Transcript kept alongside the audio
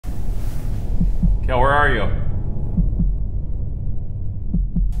Yo, where are you?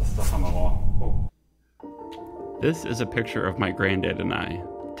 The stuff on the wall. Oh. This is a picture of my granddad and I,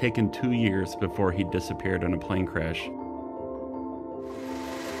 taken 2 years before he disappeared in a plane crash.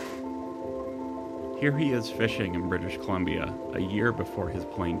 Here he is fishing in British Columbia, a year before his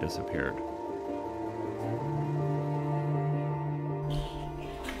plane disappeared.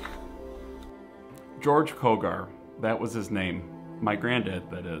 George Cogar, that was his name. My granddad,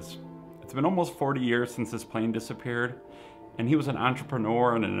 that is. It's been almost 40 years since his plane disappeared, and he was an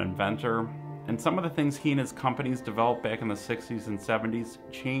entrepreneur and an inventor, and some of the things he and his companies developed back in the 60s and 70s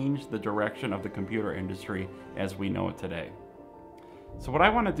changed the direction of the computer industry as we know it today. So what I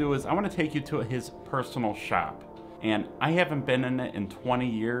want to do is I want to take you to his personal shop, and I haven't been in it in 20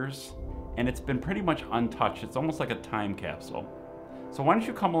 years, and it's been pretty much untouched. It's almost like a time capsule. So why don't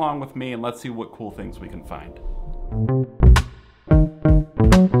you come along with me and let's see what cool things we can find.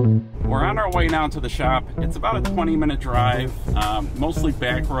 We're on our way now to the shop. It's about a 20-minute drive, mostly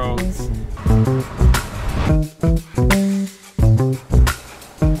back roads.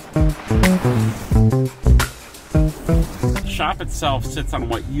 The shop itself sits on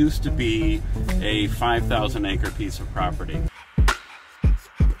what used to be a 5,000-acre piece of property.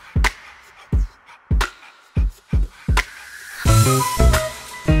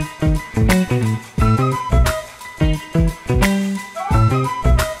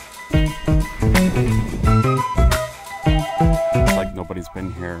 It's like nobody's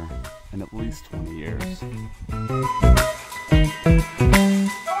been here in at least 20 years.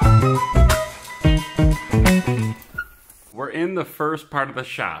 We're in the first part of the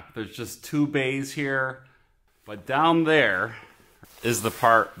shop. There's just 2 bays here, but down there is the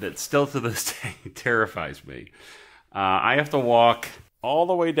part that still to this day terrifies me. I have to walk all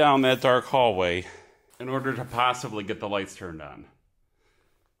the way down that dark hallway in order to possibly get the lights turned on.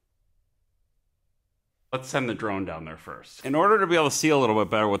 Let's send the drone down there first. In order to be able to see a little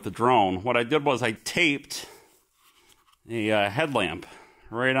bit better with the drone, what I did was I taped a headlamp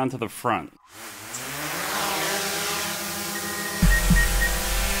right onto the front.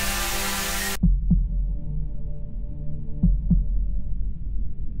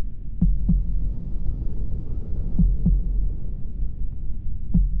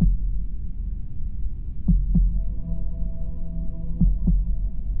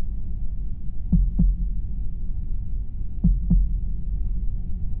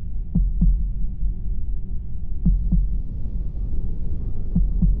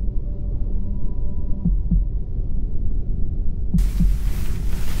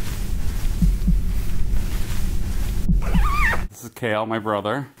 This is Kale, my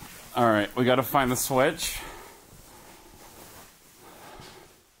brother. All right, we got to find the switch.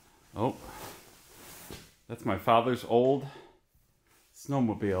 Oh, that's my father's old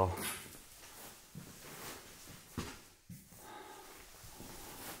snowmobile.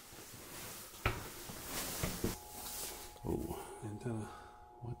 Oh, and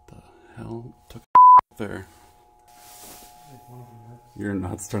what the hell took there? You're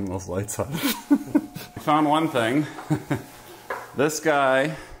nuts, turn those lights on. I found one thing. This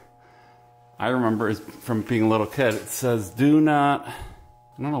guy, I remember is from being a little kid. It says, do not,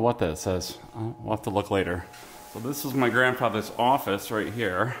 I don't know what that says. We'll have to look later. So this is my grandfather's office right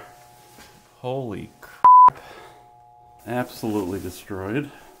here. Holy crap. Absolutely destroyed.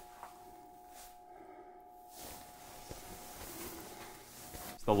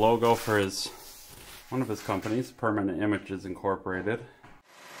 It's the logo for one of his companies, Permanent Images Incorporated.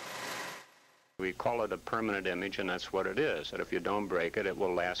 We call it a permanent image, and that's what it is. That if you don't break it, it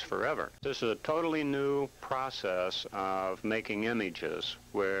will last forever. This is a totally new process of making images,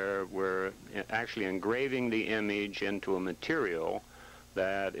 where we're actually engraving the image into a material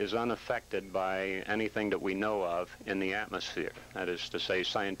that is unaffected by anything that we know of in the atmosphere. That is to say,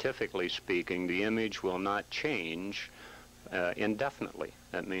 scientifically speaking, the image will not change indefinitely.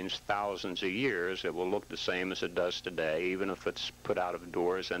 That means thousands of years it will look the same as it does today, even if it's put out of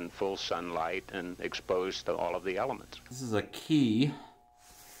doors in full sunlight and exposed to all of the elements. This is a key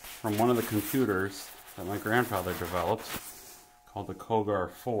from one of the computers that my grandfather developed called the Cogar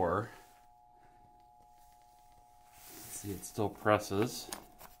 4. See, it still presses.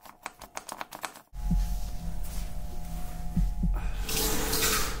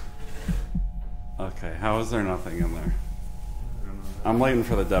 Okay, how is there nothing in there? I'm waiting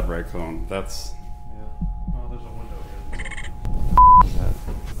for the dead raccoon. That's... Yeah. Oh, there's a window here.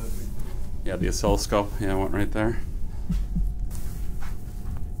 Yeah, the oscilloscope. Yeah, went right there.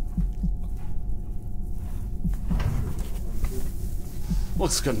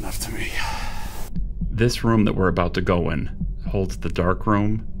 Looks good enough to me. This room that we're about to go in holds the dark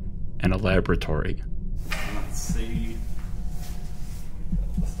room and a laboratory. Let's see.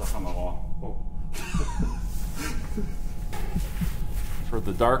 The stuff on the wall. Oh. For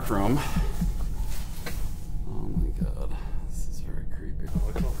the dark room. Oh my god, this is very creepy.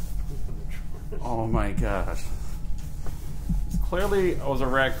 Oh my gosh. Clearly, was a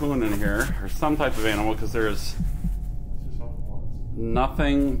raccoon in here, or some type of animal, because there's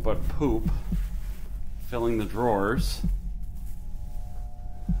nothing but poop filling the drawers.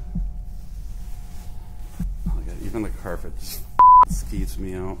 Oh my god, even the carpet just skeets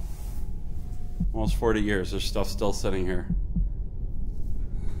me out. Almost 40 years, there's stuff still sitting here.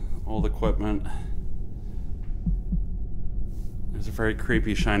 Old equipment. There's a very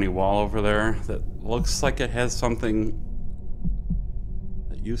creepy shiny wall over there that looks like it has something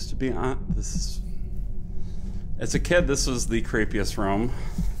that used to be on. This is, as a kid, this was the creepiest room.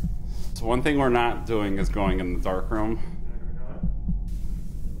 So one thing we're not doing is going in the dark room.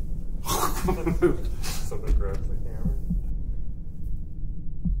 Somebody grabs the camera.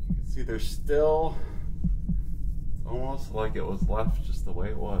 You can see there's still, it's almost like it was left just the way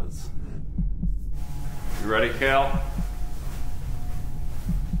it was. You ready, Kale?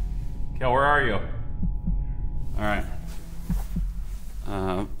 Kale, where are you? All right.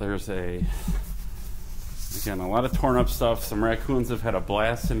 There's again, a lot of torn up stuff. Some raccoons have had a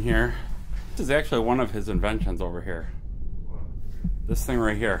blast in here. This is actually one of his inventions over here. This thing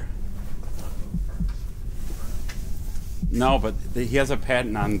right here. No, but he has a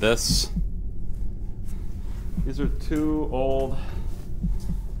patent on this. These are two old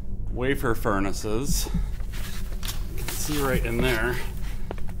wafer furnaces. You can see right in there.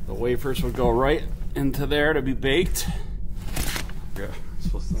 The wafers would go right into there to be baked. Yeah,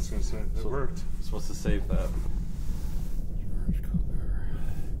 it worked. I'm supposed to save that. Cogar.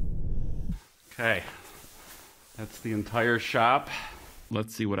 Okay, that's the entire shop.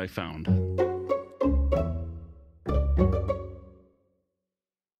 Let's see what I found.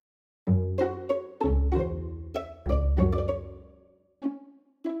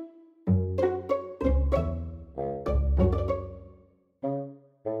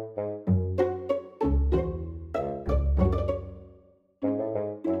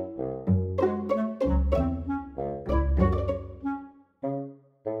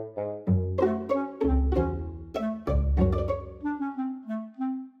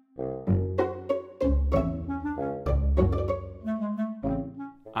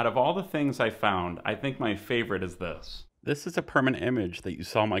 Out of all the things I found, I think my favorite is this. This is a permanent image that you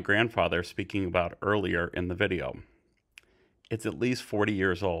saw my grandfather speaking about earlier in the video. It's at least 40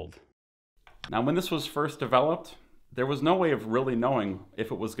 years old. Now, when this was first developed, there was no way of really knowing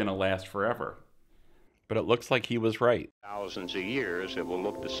if it was going to last forever. But it looks like he was right. Thousands of years, it will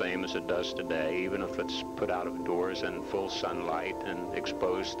look the same as it does today, even if it's put out of doors in full sunlight and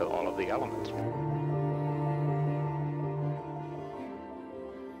exposed to all of the elements.